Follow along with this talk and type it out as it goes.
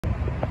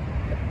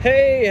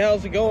Hey,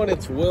 how's it going?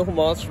 It's Will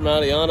Moss from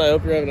Adiana. I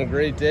hope you're having a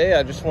great day.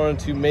 I just wanted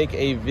to make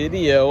a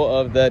video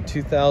of that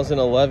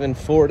 2011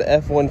 Ford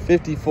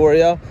F-150 for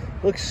you.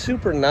 Looks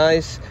super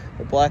nice.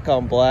 The black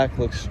on black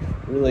looks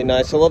really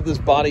nice. I love this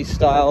body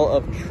style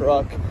of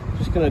truck.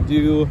 Just gonna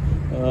do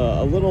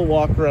a little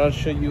walk around,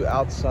 show you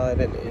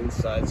outside and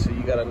inside. So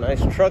you got a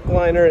nice truck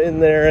liner in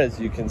there, as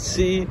you can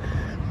see.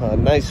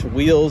 Nice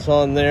wheels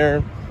on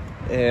there,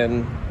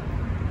 and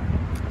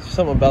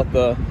something about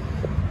the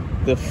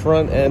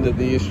front end of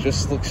these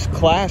just looks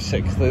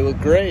classic. They look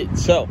great.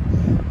 So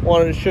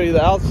wanted to show you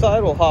the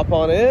outside. We'll hop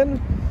on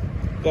in.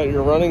 Got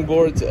your running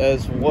boards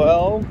as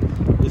well.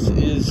 This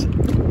is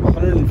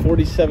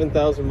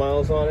 147,000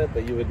 miles on it,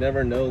 but you would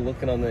never know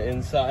looking on the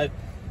inside.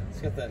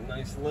 It's got that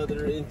nice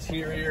leather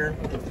interior.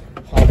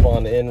 Hop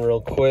on in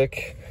real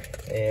quick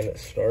and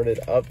start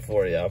it up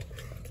for you.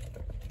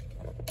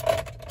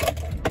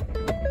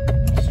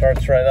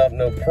 Starts right up,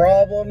 no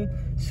problem.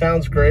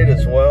 Sounds great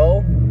as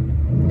well.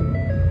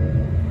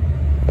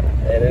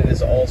 And it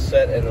is all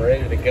set and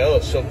ready to go.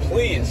 So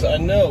please, I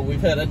know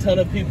we've had a ton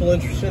of people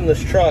interested in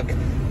this truck.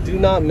 Do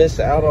not miss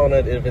out on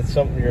it if it's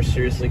something you're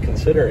seriously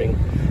considering.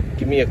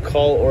 Give me a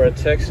call or a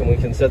text and we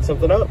can set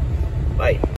something up. Bye.